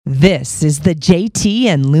This is the JT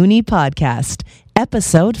and Looney Podcast,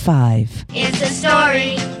 Episode 5. It's the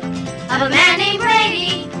story of a man named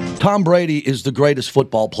Brady. Tom Brady is the greatest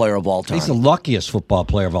football player of all time. He's the luckiest football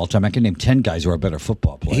player of all time. I can name 10 guys who are better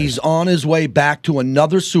football players. He's on his way back to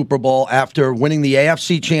another Super Bowl after winning the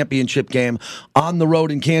AFC Championship game on the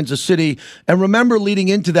road in Kansas City. And remember, leading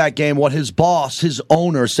into that game, what his boss, his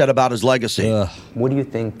owner, said about his legacy. What do you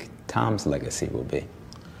think Tom's legacy will be?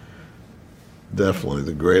 Definitely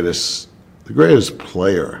the greatest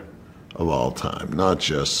player of all time, not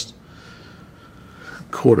just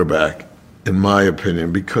quarterback, in my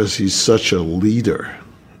opinion, because he's such a leader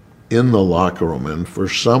in the locker room. And for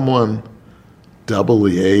someone double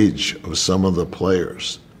the age of some of the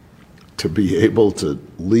players to be able to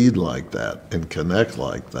lead like that and connect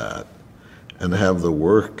like that and have the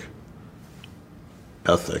work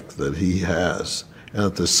ethic that he has, and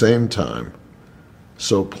at the same time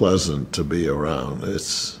so pleasant to be around.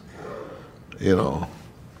 It's,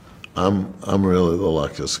 I'm really the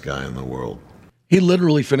luckiest guy in the world. He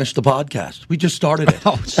literally finished the podcast. We just started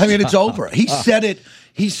it. I mean, it's over. He said it.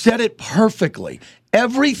 He said it perfectly.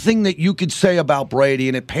 Everything that you could say about Brady,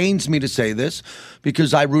 and it pains me to say this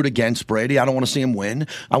because I root against Brady. I don't want to see him win.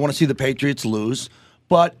 I want to see the Patriots lose.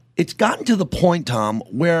 But it's gotten to the point, Tom,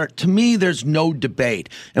 where to me there's no debate.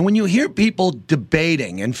 And when you hear people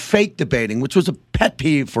debating and fake debating, which was a pet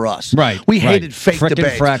peeve for us. Right. We hated fake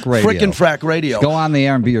debates. Frickin' frack radio. Go on the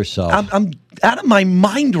air and be yourself. I'm out of my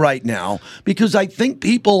mind right now because I think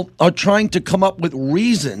people are trying to come up with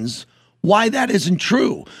reasons why that isn't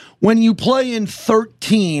true. When you play in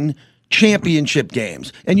 13 championship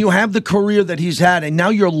games and you have the career that he's had and now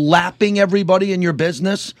you're lapping everybody in your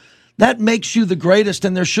business, that makes you the greatest,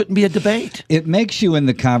 and there shouldn't be a debate. It makes you in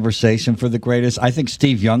the conversation for the greatest. I think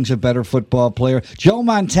Steve Young's a better football player. Joe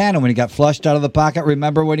Montana, when he got flushed out of the pocket,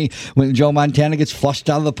 remember when Joe Montana gets flushed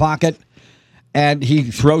out of the pocket and he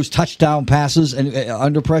throws touchdown passes and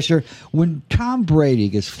under pressure? When Tom Brady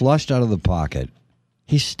gets flushed out of the pocket,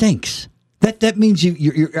 he stinks. That means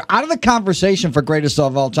you're out of the conversation for greatest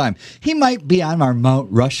of all time. He might be on our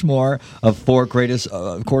Mount Rushmore of 4 greatest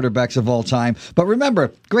quarterbacks of all time. But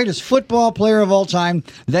remember, greatest football player of all time,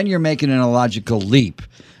 then you're making an illogical leap.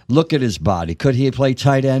 Look at his body. Could he play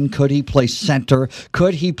tight end? Could he play center?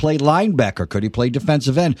 Could he play linebacker? Could he play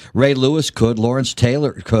defensive end? Ray Lewis could. Lawrence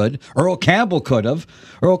Taylor could. Earl Campbell could have.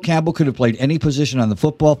 Earl Campbell could have played any position on the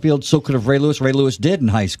football field. So could have Ray Lewis. Ray Lewis did in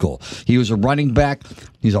high school. He was a running back.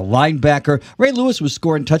 He's a linebacker. Ray Lewis was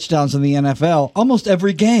scoring touchdowns in the NFL almost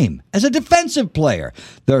every game as a defensive player.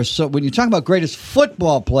 When you talk about greatest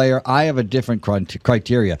football player, I have a different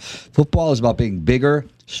criteria. Football is about being bigger,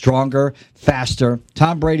 stronger, faster.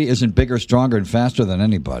 Tom Brady isn't bigger, stronger, and faster than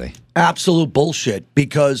anybody. Absolute bullshit,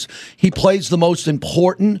 because he plays the most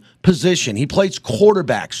important position. He plays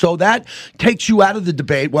quarterback. So that takes you out of the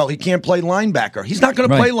debate. Well, he can't play linebacker. He's not going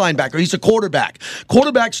to play linebacker. He's a quarterback.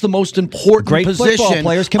 Quarterback's the most important position. Great football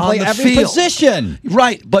players can play every position.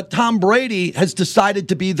 Right, but Tom Brady has decided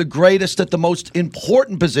to be the greatest at the most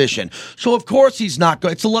important position. So, of course, he's not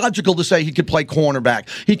good. It's illogical to say he could play cornerback.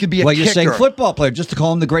 He could be a kicker. Well, you're saying football player. Just to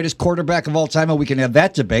call him the greatest quarterback of all time, and we can have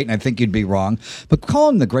that debate, and I think you'd be wrong. But call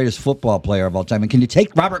him the greatest football player of all time. And can you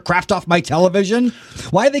take Robert Kraft off my television?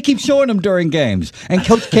 Why do they keep showing him during games? And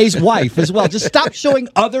Coach K's wife as well. Just stop showing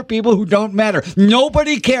other people who don't matter.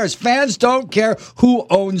 Nobody cares. Fans don't care who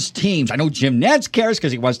owns teams. I know Jim Nantz cares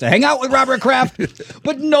because he wants to hang out with Robert Kraft,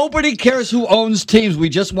 but nobody cares who owns teams. We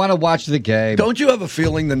just want to watch the game. Don't you have a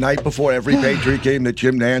feeling the night before every Patriot game that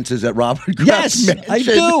Jim Nantz is at Robert Kraft's mansion? I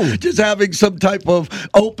do. Just having some type of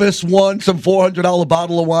Opus One, some $400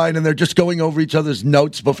 bottle of wine, and they're just going over each other's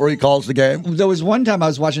notes before he calls the game? There was one time I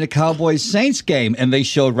was watching a Cowboys-Saints game, and they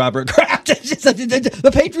showed Robert Kraft.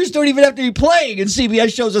 The Patriots don't even have to be playing, and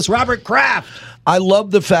CBS shows us Robert Kraft. I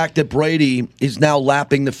love the fact that Brady is now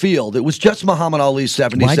lapping the field. It was just Muhammad Ali's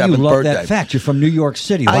 77th birthday. Why do you love that fact? You're from New York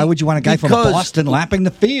City. Why would you want a guy from Boston lapping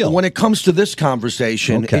the field? When it comes to this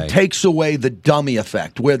conversation, it takes away the dummy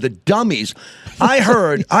effect, where the dummies... I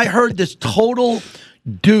heard this total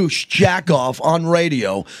douche jack-off on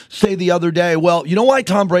radio say the other day, well, you know why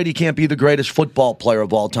Tom Brady can't be the greatest football player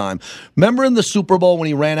of all time? Remember in the Super Bowl when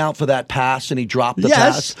he ran out for that pass and he dropped the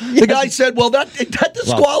pass? The guy said, well, that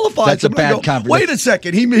disqualifies that's him. A bad conversation. Wait a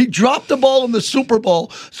second. He dropped the ball in the Super Bowl,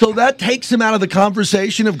 so that takes him out of the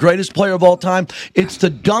conversation of greatest player of all time. It's the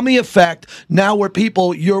dummy effect now where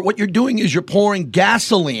people, what you're doing is you're pouring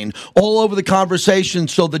gasoline all over the conversation,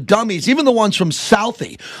 so the dummies, even the ones from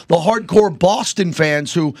Southie, the hardcore Boston fans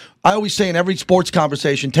who I always say in every sports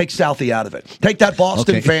conversation, take Southie out of it. Take that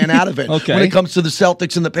Boston fan out of it when it comes to the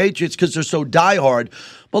Celtics and the Patriots because they're so diehard.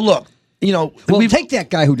 But look, Well, we've take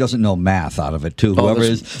that guy who doesn't know math out of it too. Oh, Whoever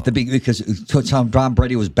this- is because Tom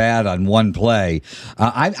Brady was bad on one play.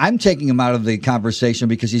 I'm taking him out of the conversation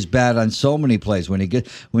because he's bad on so many plays. When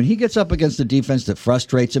he gets up against the defense that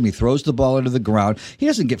frustrates him, he throws the ball into the ground. He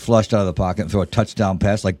doesn't get flushed out of the pocket and throw a touchdown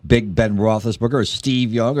pass like Big Ben Roethlisberger or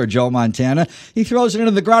Steve Young or Joe Montana. He throws it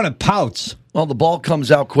into the ground and pouts. Well, the ball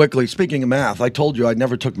comes out quickly. Speaking of math, I told you I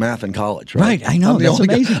never took math in college. Right, Right, I know. I'm the That's only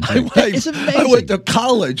guy- amazing. That is amazing. I went to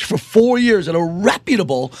college for 4 years at a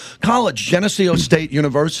reputable college, Geneseo State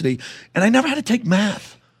University, and I never had to take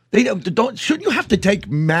math. They don't. Shouldn't you have to take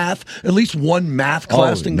math? At least one math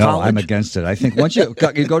class in no, college. I'm against it. I think once you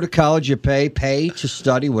go to college, you pay to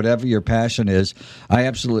study whatever your passion is.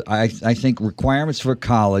 I think requirements for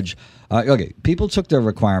college. Okay, people took their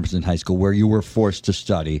requirements in high school where you were forced to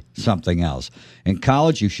study something else. In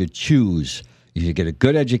college, you should choose. You should get a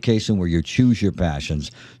good education where you choose your passions.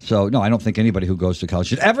 So, no, I don't think anybody who goes to college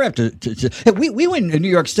should ever have to Hey, we went in New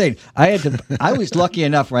York State. I was lucky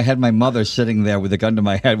enough where I had my mother sitting there with a gun to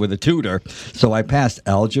my head with a tutor. So I passed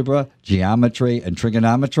algebra, geometry, and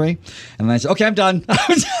trigonometry. And then I said, okay, I'm done.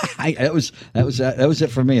 That was it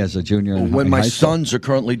for me as a junior in When in my high school. sons are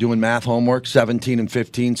currently doing math homework, 17 and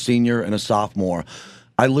 15, senior and a sophomore,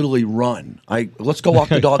 I literally run. Let's go walk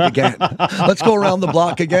the dog again. Let's go around the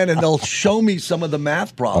block again, and they'll show me some of the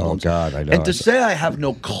math problems. Oh, God, I know. And to say I have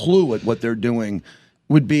no clue at what they're doing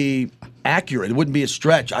would be accurate. It wouldn't be a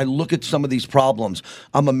stretch. I look at some of these problems.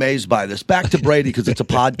 I'm amazed by this. Back to Brady because it's a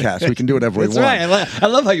podcast. We can do whatever That's we want. right. I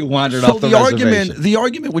love how you wandered So off the the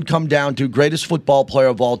argument would come down to greatest football player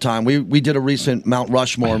of all time. We did a recent Mount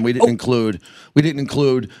Rushmore, and we didn't include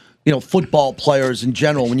football players in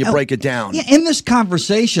general when you break it down. Yeah, in this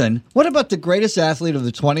conversation, what about the greatest athlete of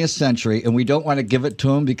the 20th century, and we don't want to give it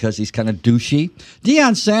to him because he's kind of douchey?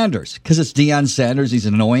 Deion Sanders, because it's Deion Sanders, he's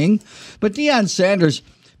annoying. But Deion Sanders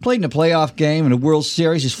played in a playoff game in a World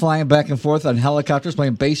Series. He's flying back and forth on helicopters,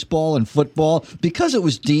 playing baseball and football. Because it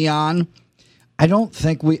was Deion, I don't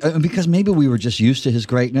think because maybe we were just used to his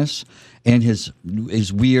greatness and his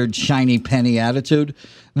weird, shiny penny attitude,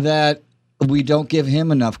 that we don't give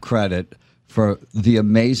him enough credit for the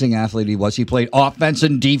amazing athlete he was. He played offense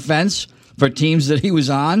and defense for teams that he was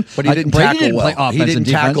on. But he didn't Brady tackle didn't well. play offense He didn't and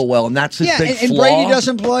defense. tackle well, and that's his big and flaw. Brady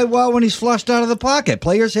doesn't play well when he's flushed out of the pocket.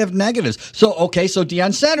 Players have negatives. So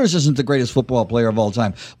Deion Sanders isn't the greatest football player of all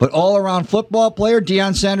time. But all-around football player,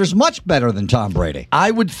 Deion Sanders, much better than Tom Brady. I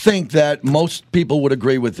would think that most people would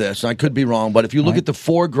agree with this. I could be wrong, but if you look at the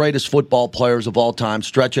 4 greatest football players of all time,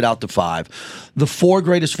 stretch it out to 5, the 4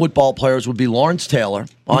 greatest football players would be Lawrence Taylor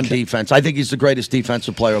on defense. I think he's the greatest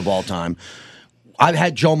defensive player of all time. I've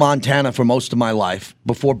had Joe Montana for most of my life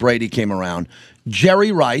before Brady came around.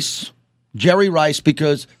 Jerry Rice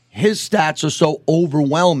because his stats are so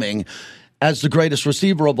overwhelming as the greatest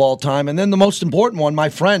receiver of all time. And then the most important one, my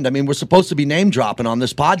friend, we're supposed to be name dropping on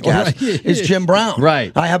this podcast, is Jim Brown.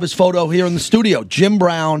 Right. I have his photo here in the studio. Jim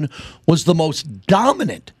Brown was the most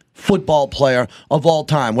dominant football player of all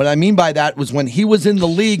time. What I mean by that was when he was in the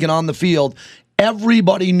league and on the field,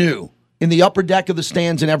 everybody knew in the upper deck of the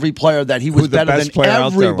stands and every player that he was the better best than player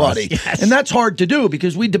out there was. everybody. Yes. And that's hard to do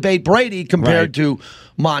because we debate Brady compared Right. to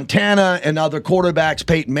Montana and other quarterbacks,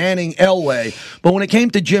 Peyton Manning, Elway. But when it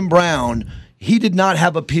came to Jim Brown, he did not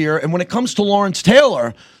have a peer. And when it comes to Lawrence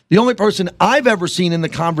Taylor, the only person I've ever seen in the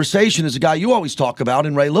conversation is a guy you always talk about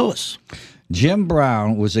in Ray Lewis. Jim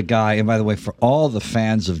Brown was a guy, and by the way, for all the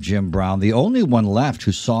fans of Jim Brown, the only one left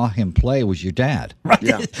who saw him play was your dad. Right?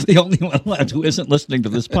 Yeah. The only one left who isn't listening to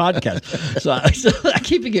this podcast. so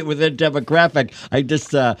keeping it within demographic,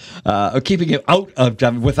 keeping it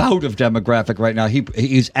without of demographic right now.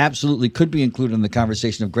 He's absolutely could be included in the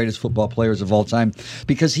conversation of greatest football players of all time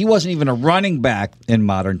because he wasn't even a running back in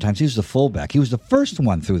modern times. He was the fullback. He was the first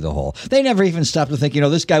one through the hole. They never even stopped to think,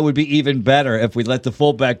 this guy would be even better if we let the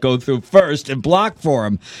fullback go through first and block for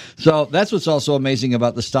him. So that's what's also amazing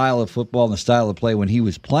about the style of football and the style of play when he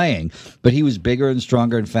was playing. But he was bigger and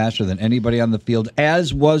stronger and faster than anybody on the field,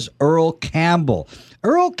 as was Earl Campbell.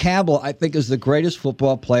 Earl Campbell, I think, is the greatest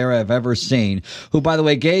football player I've ever seen, who, by the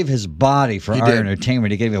way, gave his body for our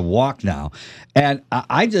entertainment. He gave a walk now. And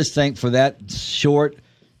I just think for that short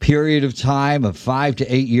period of time of 5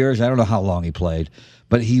 to 8 years, I don't know how long he played,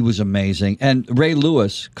 but he was amazing. And Ray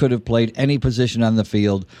Lewis could have played any position on the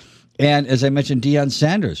field. And as I mentioned, Deion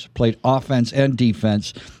Sanders played offense and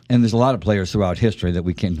defense. And there's a lot of players throughout history that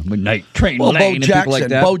we can Night Train Well, Lane Bo and people like Jackson.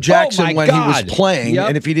 that. Bo Jackson, my when God. he was playing, Yep.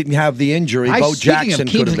 and if he didn't have the injury, Bo Speaking Jackson of could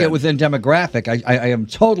have keeping it been. within demographic, I am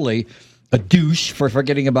totally a douche for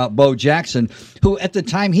forgetting about Bo Jackson, who at the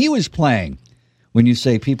time he was playing, when you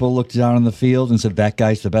say people looked down on the field and said that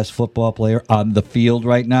guy's the best football player on the field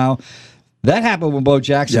right now, That happened when Bo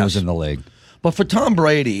Jackson Yes. was in the league. But for Tom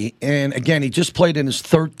Brady, and again, he just played in his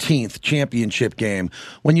 13th championship game.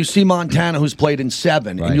 When you see Montana, who's played in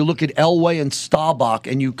 7, Right. and you look at Elway and Staubach,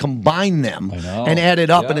 and you combine them I know. and add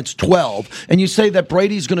it up, Yeah. and it's 12, and you say that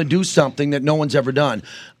Brady's going to do something that no one's ever done.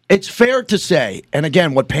 It's fair to say, and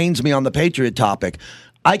again, what pains me on the Patriot topic,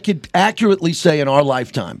 I could accurately say in our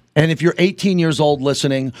lifetime, and if you're 18 years old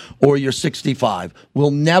listening or you're 65,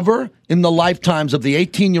 we'll never in the lifetimes of the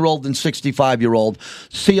 18-year-old and 65-year-old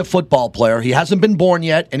see a football player. He hasn't been born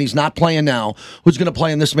yet, and he's not playing now, who's going to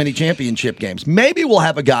play in this many championship games. Maybe we'll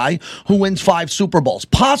have a guy who wins 5 Super Bowls,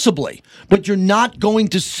 possibly, but you're not going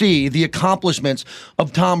to see the accomplishments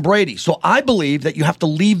of Tom Brady. So I believe that you have to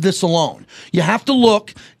leave this alone. You have to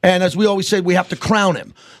look, and as we always say, we have to crown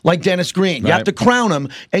him, like Dennis Green. You have to crown him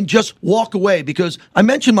and just walk away, because I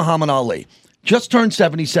mentioned Muhammad Ali, just turned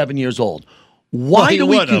 77 years old. Why he do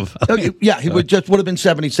we? would've. Yeah, he would have been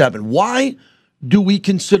 77. Why do we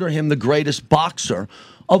consider him the greatest boxer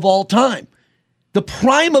of all time? The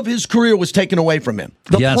prime of his career was taken away from him.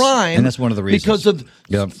 The Yes, prime, and that's one of the reasons. because of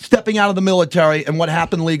Yep. stepping out of the military and what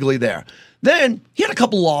happened legally there. Then he had a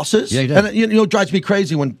couple losses. Yeah, he did. And it drives me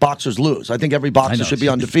crazy when boxers lose. I think every boxer know. should be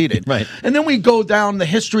undefeated. Right. And then we go down the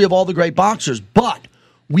history of all the great boxers. But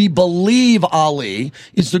we believe Ali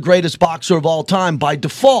is the greatest boxer of all time by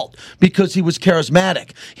default because he was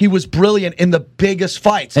charismatic. He was brilliant in the biggest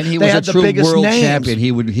fights. And he They was a had the true biggest world names. champion.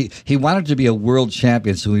 He wanted to be a world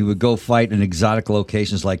champion, so he would go fight in exotic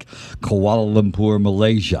locations like Kuala Lumpur,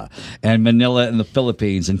 Malaysia, and Manila in the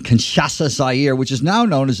Philippines, and Kinshasa, Zaire, which is now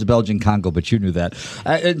known as the Belgian Congo, but you knew that.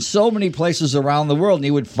 And so many places around the world. And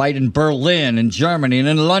he would fight in Berlin and Germany and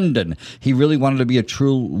in London. He really wanted to be a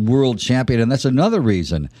true world champion, and that's another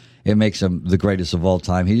reason it makes him the greatest of all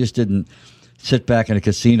time. He just didn't sit back in a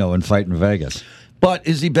casino and fight in Vegas. But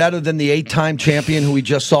is he better than the 8-time champion who we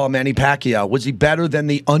just saw, Manny Pacquiao? Was he better than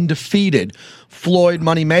the undefeated Floyd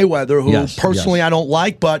Money Mayweather, who Yes, personally yes. I don't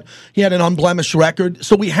like, but he had an unblemished record?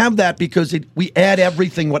 So we have that because we add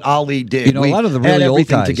everything what Ali did. You know, we a lot of the add really old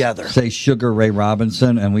everything guys together. say Sugar Ray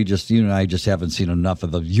Robinson, and you and I just haven't seen enough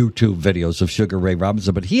of the YouTube videos of Sugar Ray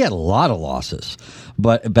Robinson, but he had a lot of losses.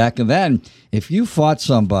 But back then, if you fought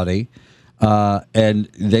somebody and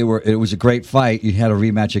it was a great fight, you had a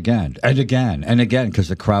rematch again and again and again because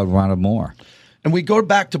the crowd wanted more. And we go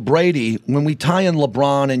back to Brady when we tie in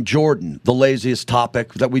LeBron and Jordan. The laziest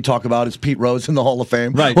topic that we talk about is Pete Rose in the Hall of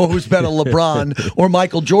Fame. Right. Or who's better, LeBron or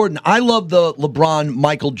Michael Jordan. I love the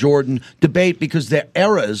LeBron-Michael Jordan debate because their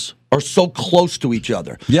eras are so close to each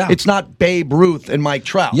other. Yeah. It's not Babe Ruth and Mike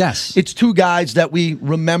Trout. Yes. It's two guys that we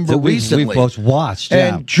remember That we've recently. both watched,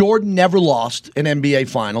 And yeah. Jordan never lost in NBA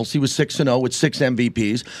Finals. He was 6-0 with 6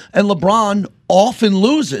 MVPs. And LeBron often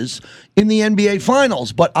loses in the NBA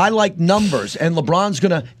Finals. But I like numbers. And LeBron's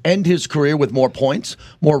going to end his career with more points,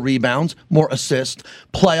 more rebounds, more assists,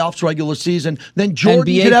 playoffs, regular season than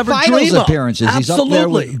Jordan NBA could ever Finals dream of. appearances. Absolutely. He's up there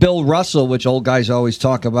with Bill Russell, which old guys always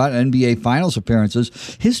talk about, NBA Finals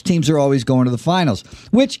appearances. His teams are always going to the finals,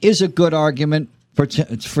 which is a good argument for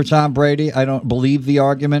Tom Brady. I don't believe the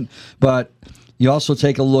argument, but you also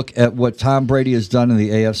take a look at what Tom Brady has done in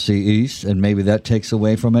the AFC East, and maybe that takes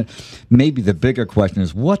away from it. Maybe the bigger question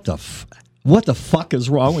is what the fuck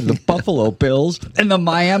is wrong with the Buffalo Bills and the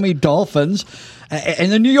Miami Dolphins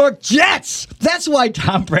and the New York Jets? That's why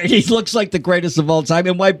Tom Brady looks like the greatest of all time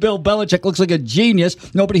and why Bill Belichick looks like a genius.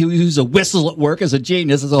 Nobody who uses a whistle at work is a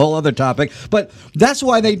genius. Is a whole other topic. But that's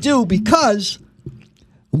why they do, because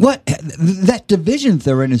that division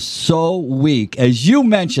they're in is so weak. As you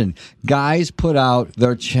mentioned, guys put out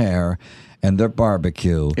their chair and their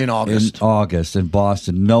barbecue In August. In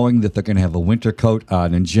Boston, knowing that they're going to have a winter coat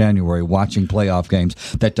on in January watching playoff games.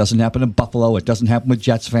 That doesn't happen in Buffalo. It doesn't happen with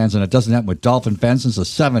Jets fans, and it doesn't happen with Dolphin fans since the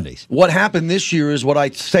 70s. What happened this year is what I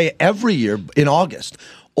say every year in August.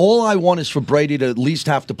 All I want is for Brady to at least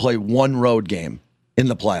have to play one road game in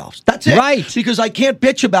the playoffs. That's it. Right. Because I can't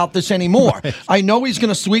bitch about this anymore. Right. I know he's going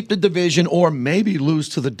to sweep the division or maybe lose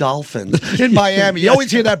to the Dolphins in Miami. You always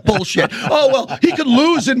hear that bullshit. Oh, well, he could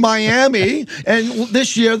lose in Miami. And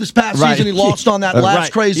this past season, he lost on that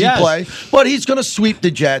last crazy play. But he's going to sweep the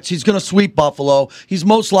Jets. He's going to sweep Buffalo. He's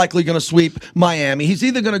most likely going to sweep Miami. He's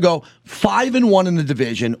either going to go 5-1 in the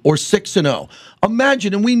division or 6-0.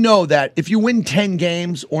 Imagine, and we know that if you win 10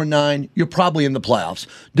 games or 9, you're probably in the playoffs,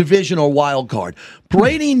 division or wild card.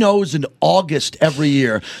 Brady knows in August every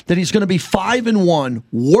year that he's going to be 5-1,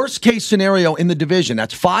 worst case scenario in the division.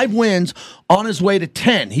 That's 5 wins on his way to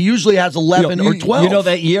 10. He usually has 11 or 12. You know,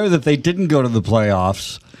 that year that they didn't go to the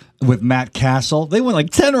playoffs, with Matt Castle. They won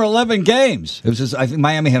like 10 or 11 games. It was just, I think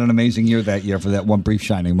Miami had an amazing year that year for that one brief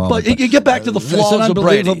shining moment. But you get back to the flaws of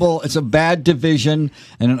Brady. It's a bad division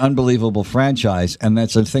and an unbelievable franchise, and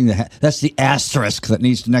that's the thing that's the asterisk that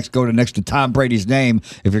needs to go next to Tom Brady's name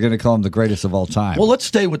if you're going to call him the greatest of all time. Well, let's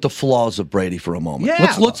stay with the flaws of Brady for a moment.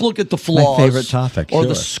 Yeah. Let's look at the flaws. My favorite topic. Or sure.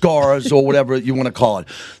 the scars or whatever you want to call it.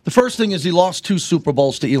 The first thing is he lost 2 Super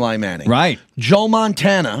Bowls to Eli Manning. Right. Joe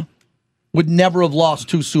Montana would never have lost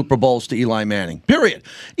 2 Super Bowls to Eli Manning. Period.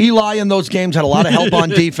 Eli in those games had a lot of help on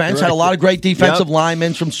defense, Right. had a lot of great defensive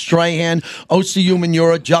linemen from Strahan, OCU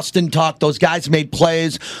Manura, Justin Tuck. Those guys made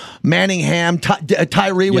plays. Manningham,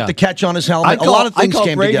 Tyree with the catch on his helmet. A lot of things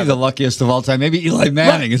came Brady together. the luckiest of all time. Maybe Eli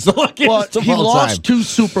Manning is the luckiest of he all lost time. 2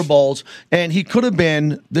 Super Bowls, and he could have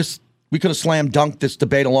been this. We could have slam dunked this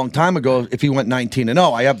debate a long time ago if he went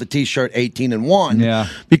 19-0. I have the T-shirt 18-1. Yeah.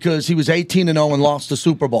 Because he was 18-0 and lost the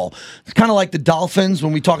Super Bowl. It's kind of like the Dolphins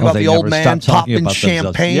when we talk about they the old never man stop talking popping about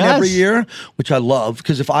themselves. champagne Yes. every year, which I love.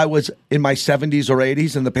 Because if I was in my 70s or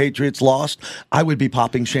 80s and the Patriots lost, I would be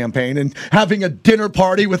popping champagne and having a dinner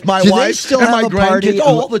party with my Do they wife still and have my a party? grandkids.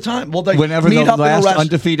 All the time. Well, they Whenever meet the up in a last restaurant.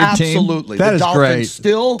 undefeated team? Absolutely. That the is Dolphins great.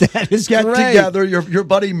 still That is get great. together. Your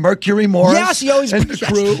buddy Mercury Morris. Yes, he always and the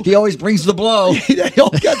crew. He always brings the blow. They all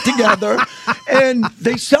get together and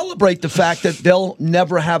they celebrate the fact that they'll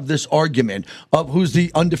never have this argument of who's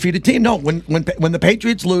the undefeated team. No, when the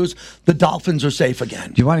Patriots lose, the Dolphins are safe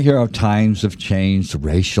again. Do you want to hear how times have changed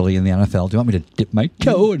racially in the NFL? Do you want me to dip my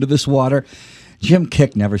toe into this water? Jim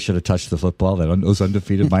Kick never should have touched the football. Those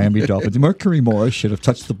undefeated Miami Dolphins. Mercury Morris should have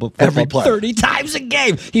touched the football Every player. 30 times a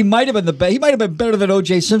game. He might have been he might have been better than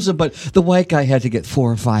O.J. Simpson, but the white guy had to get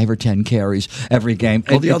 4 or 5 or 10 carries every game.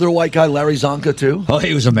 Well, the other white guy, Larry Zonka, too. Oh,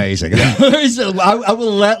 he was amazing. I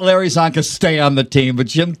will let Larry Zonka stay on the team, but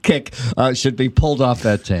Jim Kick should be pulled off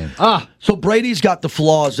that team. So Brady's got the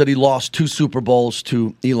flaws that he lost 2 Super Bowls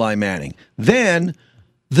to Eli Manning. Then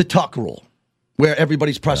the Tuck rule, where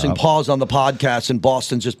everybody's pressing pause on the podcast and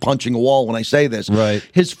Boston's just punching a wall when I say this. Right.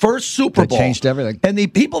 His first Super Bowl. changed everything. And the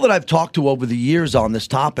people that I've talked to over the years on this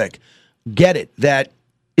topic get it, that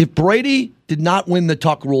if Brady did not win the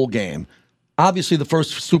Tuck rule game, obviously the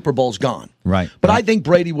first Super Bowl's gone. Right. But I think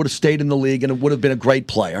Brady would have stayed in the league and it would have been a great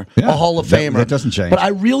player, a Hall of Famer. That doesn't change. But I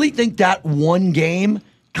really think that one game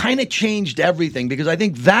kind of changed everything because I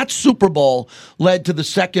think that Super Bowl led to the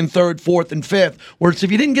 2nd, 3rd, 4th, and 5th, where it's if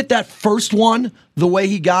you didn't get that first one the way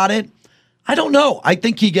he got it, I don't know. I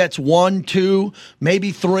think he gets 1, 2,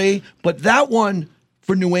 maybe 3, but that one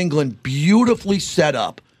for New England beautifully set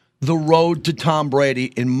up the road to Tom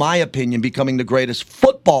Brady, in my opinion, becoming the greatest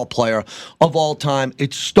football player of all time.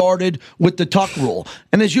 It started with the Tuck rule.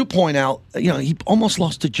 And as you point out, he almost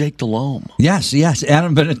lost to Jake Delhomme. Yes.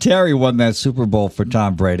 Adam Vinatieri won that Super Bowl for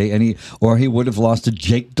Tom Brady, and he would have lost to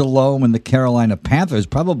Jake Delhomme and the Carolina Panthers.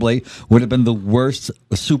 Probably would have been the worst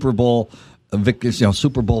Super Bowl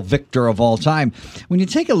victor of all time. When you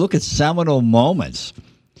take a look at seminal moments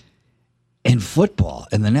in football,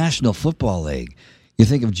 in the National Football League, you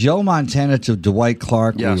think of Joe Montana to Dwight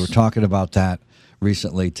Clark. Yes. We were talking about that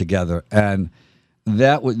recently together, and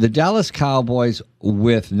that the Dallas Cowboys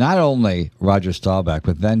with not only Roger Staubach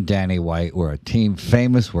but then Danny White were a team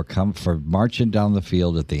famous for marching down the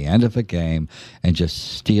field at the end of a game and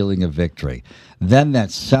just stealing a victory. Then that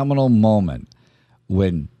seminal moment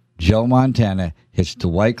when Joe Montana hits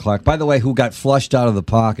Dwight Clark, by the way, who got flushed out of the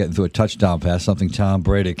pocket and threw a touchdown pass, something Tom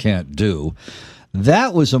Brady can't do.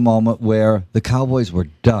 That was a moment where the Cowboys were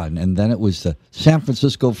done, and then it was the San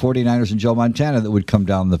Francisco 49ers and Joe Montana that would come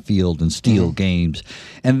down the field and steal games.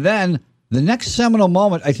 And then the next seminal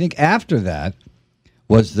moment, I think after that,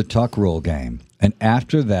 was the Tuck rule game. And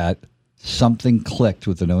after that, something clicked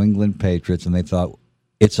with the New England Patriots, and they thought,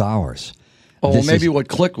 it's ours. Oh, well, maybe what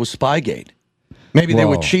clicked was Spygate. Maybe they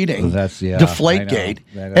were cheating. Deflategate.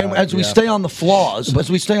 And as we stay on the flaws,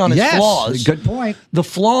 as we stay on his flaws. Good point. The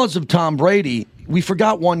flaws of Tom Brady, we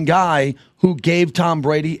forgot one guy who gave Tom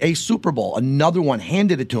Brady a Super Bowl. Another one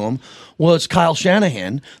handed it to him was Kyle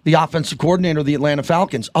Shanahan, the offensive coordinator of the Atlanta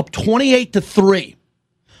Falcons, up 28-3.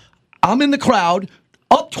 I'm in the crowd,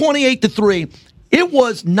 up 28-3. It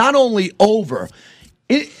was not only over.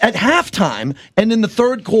 At halftime and in the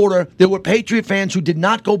third quarter, there were Patriot fans who did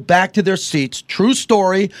not go back to their seats. True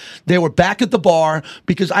story. They were back at the bar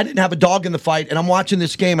because I didn't have a dog in the fight, and I'm watching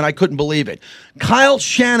this game, and I couldn't believe it. Kyle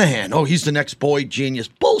Shanahan, he's the next boy genius.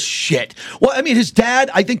 Bullshit. Well, I mean, his dad,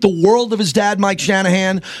 I think the world of his dad, Mike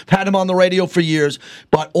Shanahan, had him on the radio for years,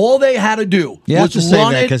 but all they had to do was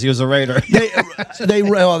run it. Because he was a Raider.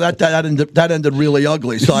 That ended really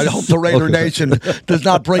ugly, so I hope the Raider Nation does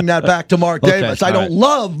not bring that back to Mark Davis. I don't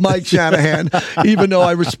love Mike Shanahan, even though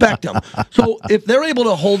I respect him. So if they're able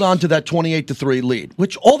to hold on to that 28-3 lead,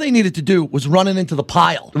 which all they needed to do was run it into the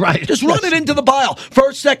pile. Right. Just run it into the pile.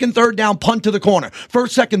 First, second, third down, punt to the corner.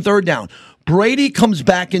 First, second, third down. Brady comes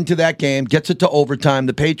back into that game, gets it to overtime.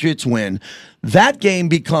 The Patriots win. That game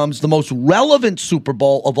becomes the most relevant Super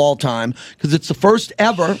Bowl of all time because it's the first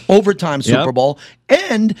ever overtime Super Bowl,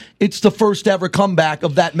 and it's the first ever comeback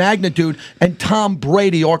of that magnitude, and Tom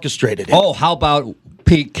Brady orchestrated it. Oh, how about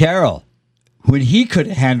Pete Carroll? When he could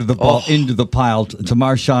have handed the ball into the pile to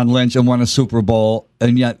Marshawn Lynch and won a Super Bowl,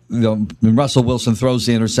 and yet Russell Wilson throws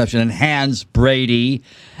the interception and hands Brady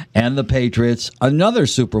and the Patriots another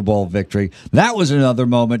Super Bowl victory. That was another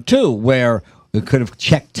moment, too, where it could have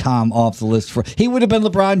checked Tom off the list. He would have been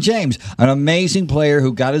LeBron James, an amazing player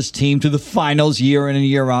who got his team to the finals year in and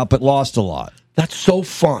year out, but lost a lot. That's so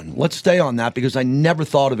fun. Let's stay on that because I never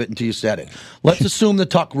thought of it until you said it. Let's assume the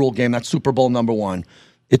Tuck Rule game, that's Super Bowl number 1.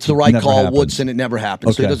 It's the right call, happens. Woodson. It never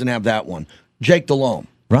happened, so he doesn't have that one. Jake Delhomme.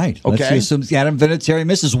 Right. Okay. Let's assume Adam Vinatieri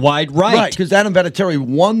misses wide right. Right, because Adam Vinatieri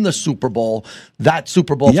won the Super Bowl, that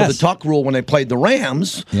Super Bowl for the Tuck Rule when they played the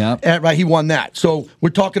Rams. Yeah. Right, he won that. So we're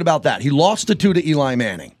talking about that. He lost the 2 to Eli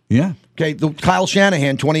Manning. Yeah. Okay, Kyle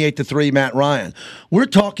Shanahan, 28-3, Matt Ryan. We're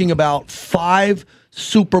talking about 5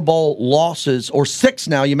 Super Bowl losses, or 6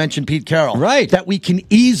 now, you mentioned Pete Carroll, right, that we can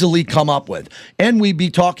easily come up with. And we'd be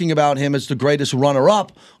talking about him as the greatest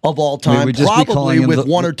runner-up of all time, probably with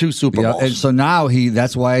 1 or 2 Super Bowls. And so now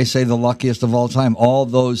that's why I say the luckiest of all time. All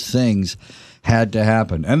those things had to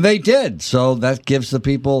happen. And they did. So that gives the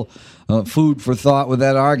people food for thought with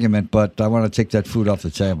that argument, but I want to take that food off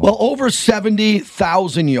the table. Well, over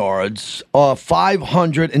 70,000 yards,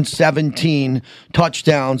 517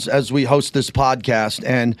 touchdowns as we host this podcast.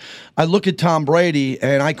 And I look at Tom Brady,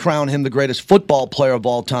 and I crown him the greatest football player of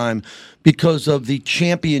all time because of the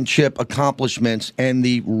championship accomplishments and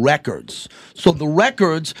the records. So the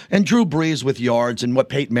records, and Drew Brees with yards and what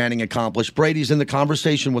Peyton Manning accomplished, Brady's in the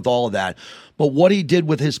conversation with all of that. But what he did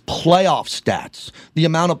with his playoff stats, the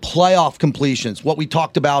amount of playoff completions, what we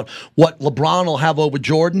talked about, what LeBron will have over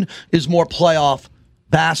Jordan is more playoff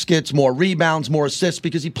baskets, more rebounds, more assists,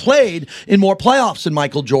 because he played in more playoffs than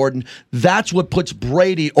Michael Jordan. That's what puts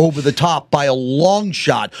Brady over the top by a long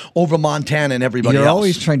shot over Montana and everybody else. You're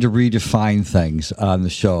always trying to redefine things on the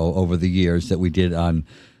show over the years that we did on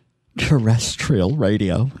terrestrial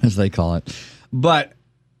radio, as they call it. But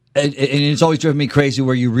and it's always driven me crazy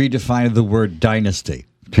where you redefine the word dynasty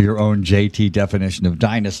to your own JT definition of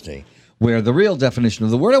dynasty, where the real definition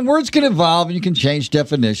of the word, and words can evolve and you can change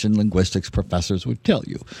definition, linguistics professors would tell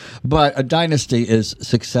you. But a dynasty is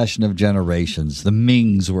succession of generations. The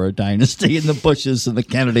Mings were a dynasty, and the Bushes and the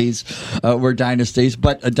Kennedys were dynasties.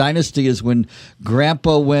 But a dynasty is when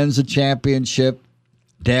Grandpa wins a championship,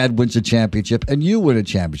 Dad wins a championship, and you win a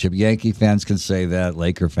championship. Yankee fans can say that.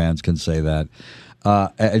 Laker fans can say that.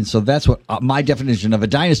 And so that's what my definition of a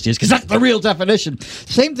dynasty is, because that's the real definition.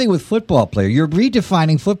 Same thing with football player. You're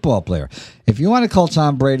redefining football player. If you want to call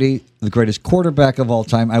Tom Brady the greatest quarterback of all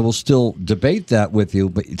time, I will still debate that with you.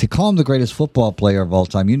 But to call him the greatest football player of all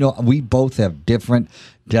time, you know, we both have different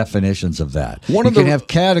definitions of that. You can have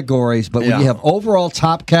categories, but when you have overall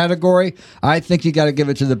top category, I think you got to give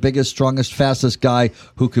it to the biggest, strongest, fastest guy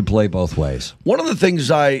who can play both ways. One of the things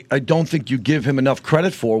I don't think you give him enough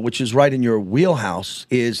credit for, which is right in your wheelhouse,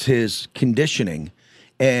 is his conditioning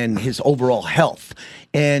and his overall health.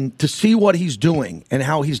 And to see what he's doing and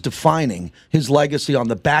how he's defining his legacy on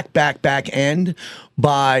the back end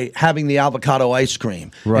by having the avocado ice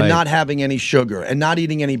cream and not having any sugar and not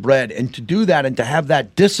eating any bread, and to do that and to have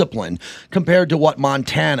that discipline compared to what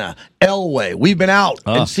Montana, Elway, we've been out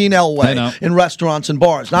and seen Elway in restaurants and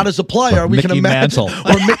bars. Not as a player, we can imagine.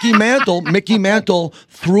 Or Mickey Mantle. Mickey Mantle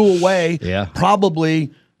threw away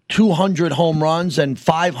probably 200 home runs and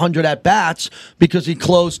 500 at-bats because he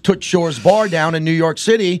closed Toots Shor's bar down in New York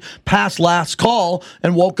City past last call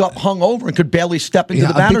and woke up hungover and could barely step into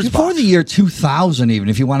the batter's box. Before the year 2000, even,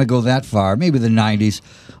 if you want to go that far, maybe the 90s,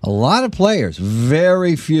 a lot of players,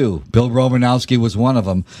 very few, Bill Romanowski was one of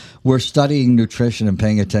them, were studying nutrition and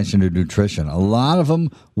paying attention to nutrition. A lot of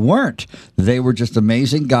them weren't. They were just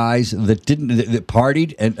amazing guys that that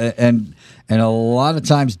partied and a lot of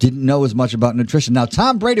times didn't know as much about nutrition. Now,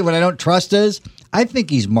 Tom Brady, what I don't trust is, I think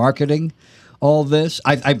he's marketing all this.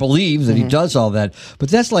 I believe that he does all that. But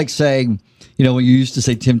that's like saying, you know, when you used to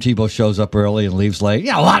say Tim Tebow shows up early and leaves late.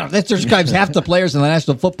 Yeah, a lot of there's guys, half the players in the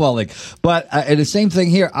National Football League. But and the same thing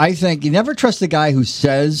here. I think you never trust the guy who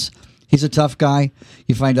says he's a tough guy.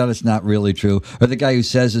 You find out it's not really true. Or the guy who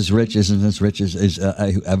says is rich isn't as rich as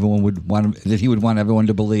everyone would want him, that he would want everyone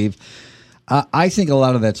to believe. I think a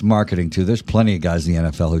lot of that's marketing, too. There's plenty of guys in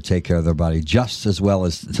the NFL who take care of their body just as well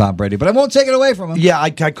as Tom Brady, but I won't take it away from him. Yeah, I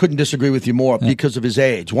couldn't disagree with you more because of his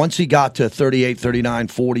age. Once he got to 38, 39,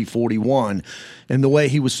 40, 41, and the way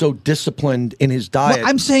he was so disciplined in his diet. Well,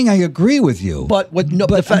 I'm saying I agree with you. But I'm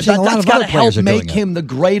saying a lot that's of got other to help players are doing make it. him the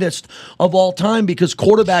greatest of all time because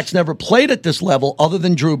quarterbacks never played at this level other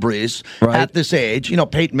than Drew Brees at this age. You know,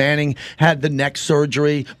 Peyton Manning had the neck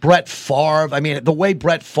surgery. Brett Favre. I mean, the way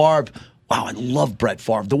Brett Favre. Wow, I love Brett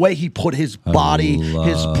Favre. The way he put his body,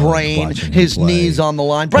 his brain, his knees on the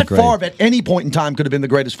line. Brett Favre at any point in time could have been the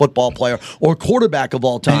greatest football player or quarterback of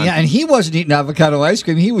all time. And he wasn't eating avocado ice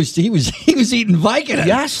cream. He was eating Vicodin.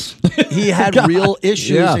 Yes, he had real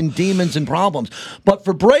issues and demons and problems. But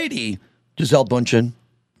for Brady, Gisele Bündchen.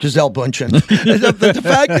 the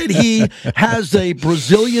fact that he has a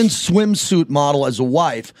Brazilian swimsuit model as a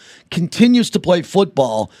wife, continues to play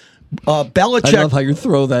football. Belichick. I love how you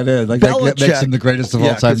throw that in. Like that makes him the greatest of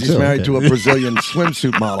all time. He's married to a Brazilian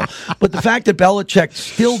swimsuit model. But the fact that Belichick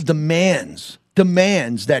still demands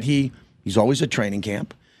that he's always at training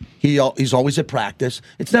camp. He's always at practice.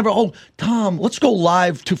 It's never, Tom, let's go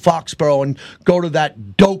live to Foxborough and go to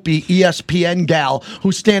that dopey ESPN gal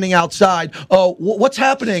who's standing outside. Oh, what's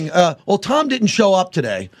happening? Well, Tom didn't show up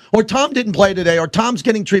today, or Tom didn't play today, or Tom's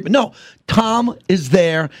getting treatment. No, Tom is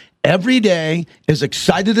there every day, as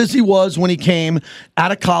excited as he was when he came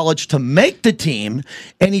out of college to make the team,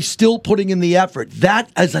 and he's still putting in the effort.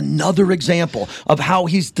 That is another example of how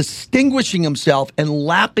he's distinguishing himself and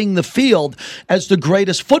lapping the field as the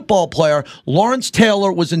greatest football player. Lawrence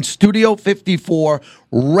Taylor was in Studio 54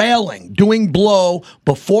 railing, doing blow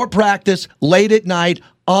before practice, late at night,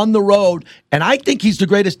 on the road, and I think he's the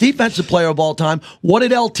greatest defensive player of all time. What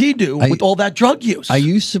did LT do with all that drug use? Are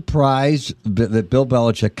you surprised that Bill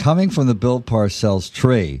Belichick, coming from the Bill Parcells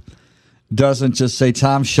tree, doesn't just say,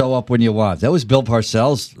 Tom, show up when you want? That was Bill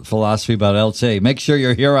Parcells' philosophy about LT. Make sure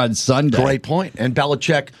you're here on Sunday. Great point. And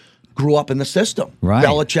Belichick grew up in the system. Right.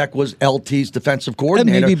 Belichick was LT's defensive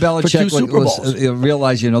coordinator. And maybe Belichick for 2 Super Bowls.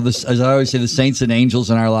 Realized, this, as I always say, the saints and angels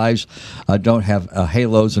in our lives don't have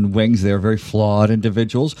halos and wings. They're very flawed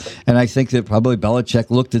individuals. And I think that probably Belichick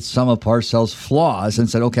looked at some of Parcells' flaws and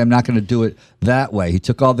said, okay, I'm not going to do it that way. He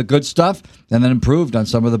took all the good stuff and then improved on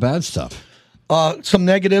some of the bad stuff. Some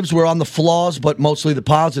negatives were on the flaws, but mostly the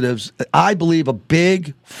positives. I believe a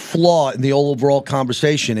big flaw in the overall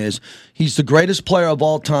conversation is he's the greatest player of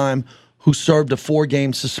all time who served a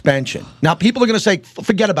 4-game suspension. Now, people are going to say,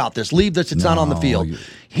 forget about this. Leave this. It's not on the field.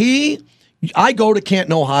 I go to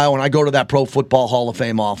Canton, Ohio, and I go to that Pro Football Hall of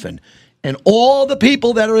Fame often. And all the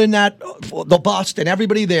people that are in the bust and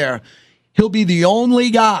everybody there, he'll be the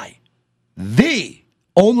only guy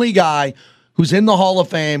who's in the Hall of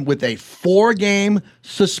Fame with a 4-game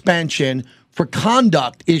suspension for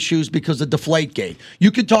conduct issues because of Deflategate.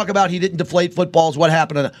 You could talk about he didn't deflate footballs, what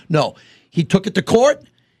happened. No, he took it to court.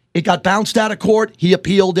 It got bounced out of court. He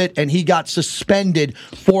appealed it, and he got suspended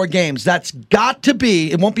 4 games. That's got to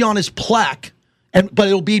be, it won't be on his plaque, but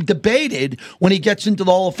it'll be debated when he gets into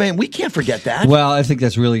the Hall of Fame. We can't forget that. Well, I think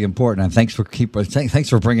that's really important, and thanks for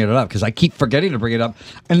bringing it up, because I keep forgetting to bring it up.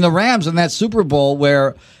 And the Rams in that Super Bowl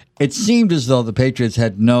where it seemed as though the Patriots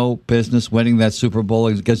had no business winning that Super Bowl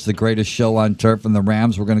against the greatest show on turf, and the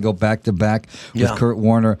Rams were going to go back-to-back with Kurt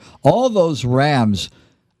Warner. All those Rams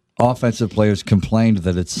offensive players complained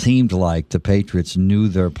that it seemed like the Patriots knew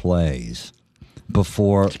their plays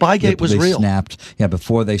before Spygate was real.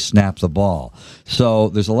 Before they snapped the ball. So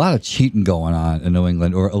there's a lot of cheating going on in New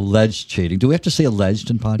England, or alleged cheating. Do we have to say alleged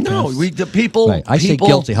in podcasts? No, I say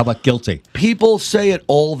guilty. How about guilty? People say it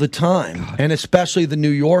all the time, and especially the New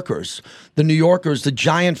Yorkers. The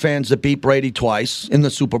Giant fans that beat Brady twice in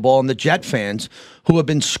the Super Bowl, and the Jet fans who have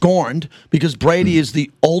been scorned because Brady is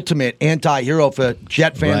the ultimate anti-hero for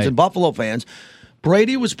Jet fans and Buffalo fans.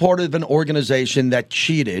 Brady was part of an organization that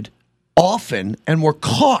cheated often and were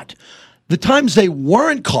caught. The times they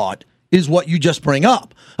weren't caught is what you just bring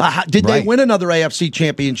up. Did they win another AFC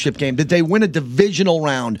championship game? Did they win a divisional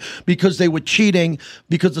round because they were cheating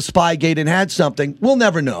because the Spygate had something? We'll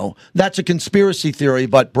never know. That's a conspiracy theory,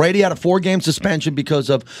 but Brady had a 4-game suspension because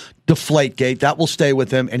of Deflategate. That will stay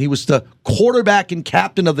with him, and he was the quarterback and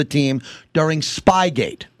captain of the team during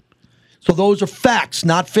Spygate. So those are facts,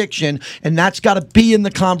 not fiction, and that's got to be in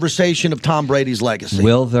the conversation of Tom Brady's legacy.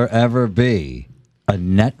 Will there ever be a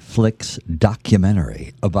Netflix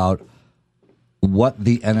documentary about what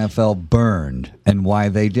the NFL burned and why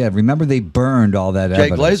they did? Remember, they burned all that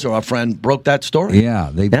evidence. Jay Glazer, our friend, broke that story.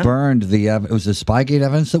 Yeah, they burned the evidence. It was the Spygate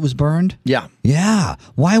evidence that was burned? Yeah. Yeah.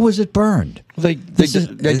 Why was it burned? They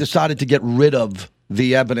decided to get rid of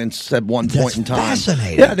the evidence at one point in time.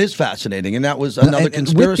 Fascinating. Yeah, it is fascinating, and that was another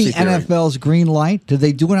conspiracy with the theory. NFL's green light. Did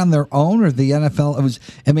they do it on their own, or the NFL? It was.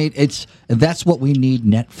 I mean, that's what we need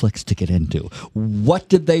Netflix to get into. What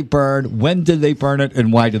did they burn? When did they burn it?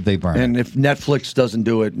 And why did they burn it? And if Netflix doesn't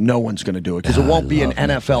do it, no one's going to do it because it won't be an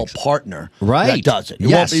NFL partner that does it. It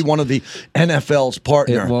won't be one of the NFL's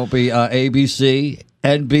partner. It won't be ABC,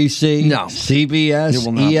 NBC, No. CBS, It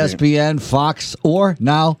will not be. ESPN, Fox, or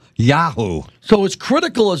now Yahoo. So as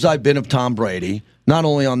critical as I've been of Tom Brady, not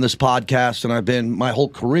only on this podcast, and I've been my whole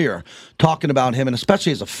career talking about him, and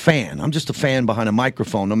especially as a fan. I'm just a fan behind a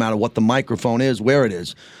microphone, no matter what the microphone is, where it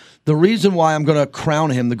is. The reason why I'm going to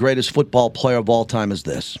crown him the greatest football player of all time is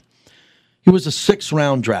this. He was a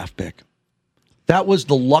 6th-round draft pick. That was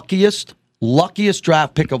the luckiest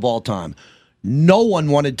draft pick of all time. No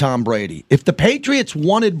one wanted Tom Brady. If the Patriots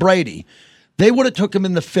wanted Brady, they would have took him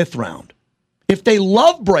in the 5th round. If they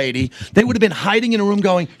loved Brady, they would have been hiding in a room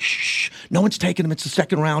going, shh, no one's taking him. It's the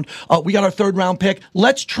 2nd round. We got our 3rd round pick.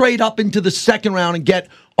 Let's trade up into the 2nd round and get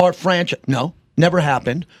our franchise. No, never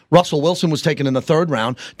happened. Russell Wilson was taken in the 3rd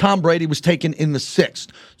round. Tom Brady was taken in the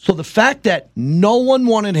 6th. So the fact that no one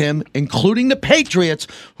wanted him, including the Patriots,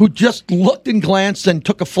 who just looked and glanced and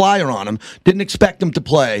took a flyer on him, didn't expect him to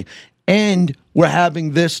play, and we're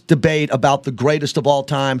having this debate about the greatest of all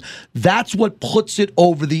time. That's what puts it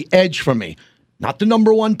over the edge for me. Not the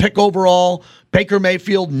number 1 pick overall, Baker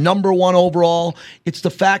Mayfield, number 1 overall. It's the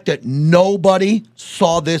fact that nobody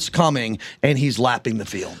saw this coming, and he's lapping the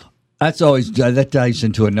field. That dives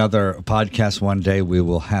into another podcast one day we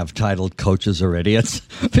will have titled Coaches Are Idiots.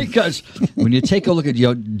 Because when you take a look at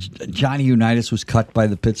Johnny Unitas was cut by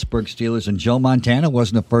the Pittsburgh Steelers, and Joe Montana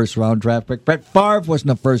wasn't a first-round draft pick. Brett Favre wasn't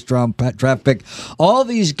a first-round draft pick. All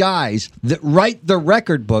these guys that write the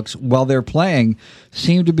record books while they're playing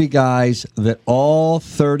seem to be guys that all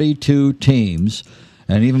 32 teams,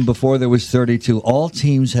 and even before there was 32, all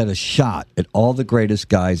teams had a shot at all the greatest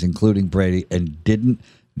guys, including Brady, and didn't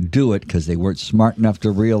do it because they weren't smart enough to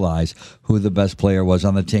realize who the best player was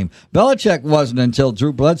on the team. Belichick wasn't until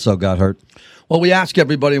Drew Bledsoe got hurt. Well, we ask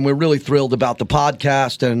everybody, and we're really thrilled about the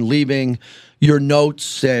podcast and leaving your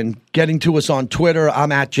notes and getting to us on Twitter.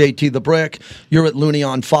 I'm at JT the Brick. You're at Looney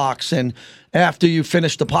on Fox. And after you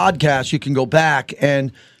finish the podcast, you can go back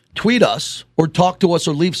and tweet us or talk to us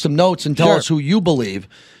or leave some notes and tell us who you believe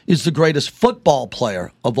is the greatest football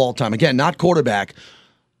player of all time. Again, not quarterback.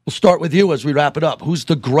 We'll start with you as we wrap it up. Who's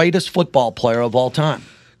the greatest football player of all time?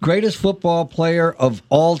 Greatest football player of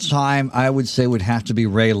all time, I would say, would have to be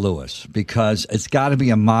Ray Lewis, because it's got to be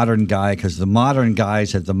a modern guy, because the modern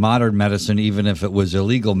guys had the modern medicine, even if it was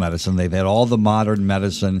illegal medicine. They've had all the modern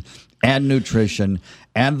medicine and nutrition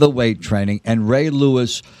and the weight training, and Ray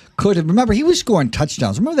Lewis could have. Remember, he was scoring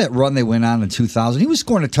touchdowns. Remember that run they went on in 2000? He was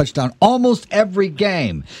scoring a touchdown almost every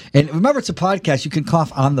game. And remember, it's a podcast. You can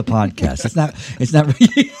cough on the podcast. It's not.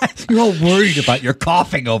 You're all worried about your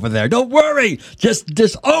coughing over there. Don't worry.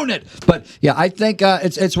 Just own it. But yeah, I think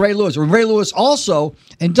it's Ray Lewis. Ray Lewis also,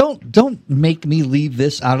 and don't make me leave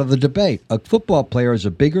this out of the debate. A football player is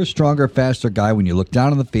a bigger, stronger, faster guy when you look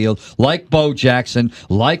down on the field, like Bo Jackson,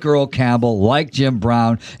 like Earl Campbell, like Jim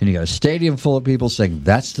Brown, and you got a stadium full of people saying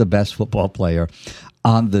that's the best football player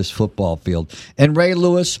on this football field. And Ray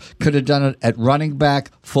Lewis could have done it at running back,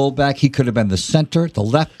 fullback. He could have been the center, the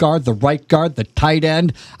left guard, the right guard, the tight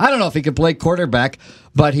end. I don't know if he could play quarterback,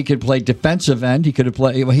 but he could play defensive end. He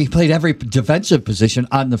played every defensive position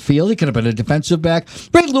on the field. He could have been a defensive back.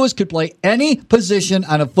 Ray Lewis could play any position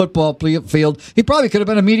on a football field. He probably could have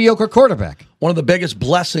been a mediocre quarterback. One of the biggest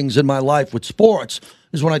blessings in my life with sports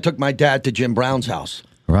is when I took my dad to Jim Brown's house.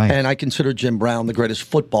 Right. And I consider Jim Brown the greatest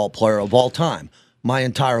football player of all time, my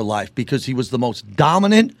entire life, because he was the most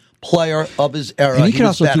dominant player of his era. And he can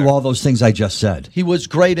also do all those things I just said. He was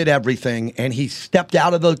great at everything, and he stepped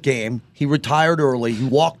out of the game. He retired early. He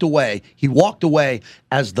walked away. He walked away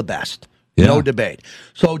as the best. Yeah. No debate.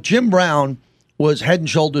 So Jim Brown was head and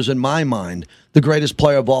shoulders, in my mind, the greatest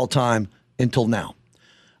player of all time until now.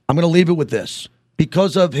 I'm going to leave it with this.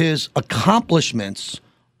 Because of his accomplishments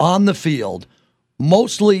on the field,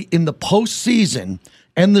 mostly in the postseason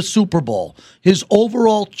and the Super Bowl, his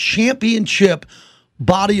overall championship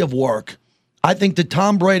body of work, I think that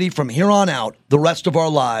Tom Brady, from here on out, the rest of our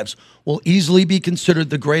lives, will easily be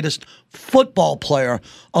considered the greatest football player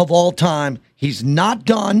of all time. He's not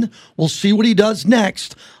done. We'll see what he does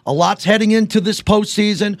next. A lot's heading into this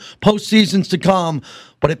postseasons to come,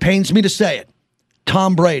 but it pains me to say it.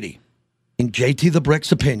 Tom Brady, in JT the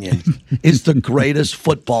Brick's opinion, is the greatest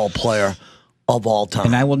football player of all time.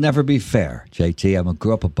 And I will never be fair, JT. I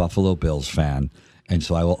grew up a Buffalo Bills fan, and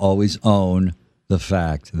so I will always own the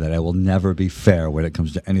fact that I will never be fair when it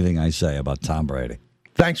comes to anything I say about Tom Brady.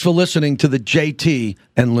 Thanks for listening to the JT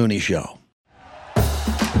and Looney Show.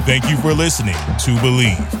 Thank you for listening to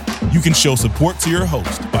Believe. You can show support to your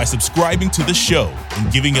host by subscribing to the show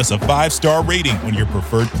and giving us a 5-star rating on your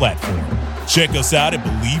preferred platform. Check us out at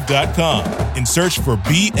Believe.com and search for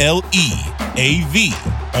BLEAV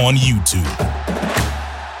on YouTube.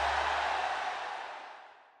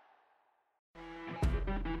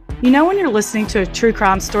 You know when you're listening to a true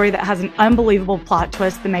crime story that has an unbelievable plot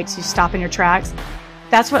twist that makes you stop in your tracks?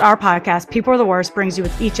 That's what our podcast, People Are the Worst, brings you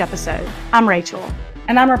with each episode. I'm Rachel.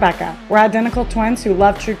 And I'm Rebecca. We're identical twins who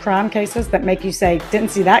love true crime cases that make you say,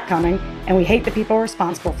 didn't see that coming, and we hate the people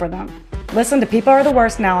responsible for them. Listen to People Are the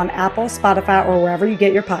Worst now on Apple, Spotify, or wherever you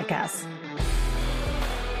get your podcasts.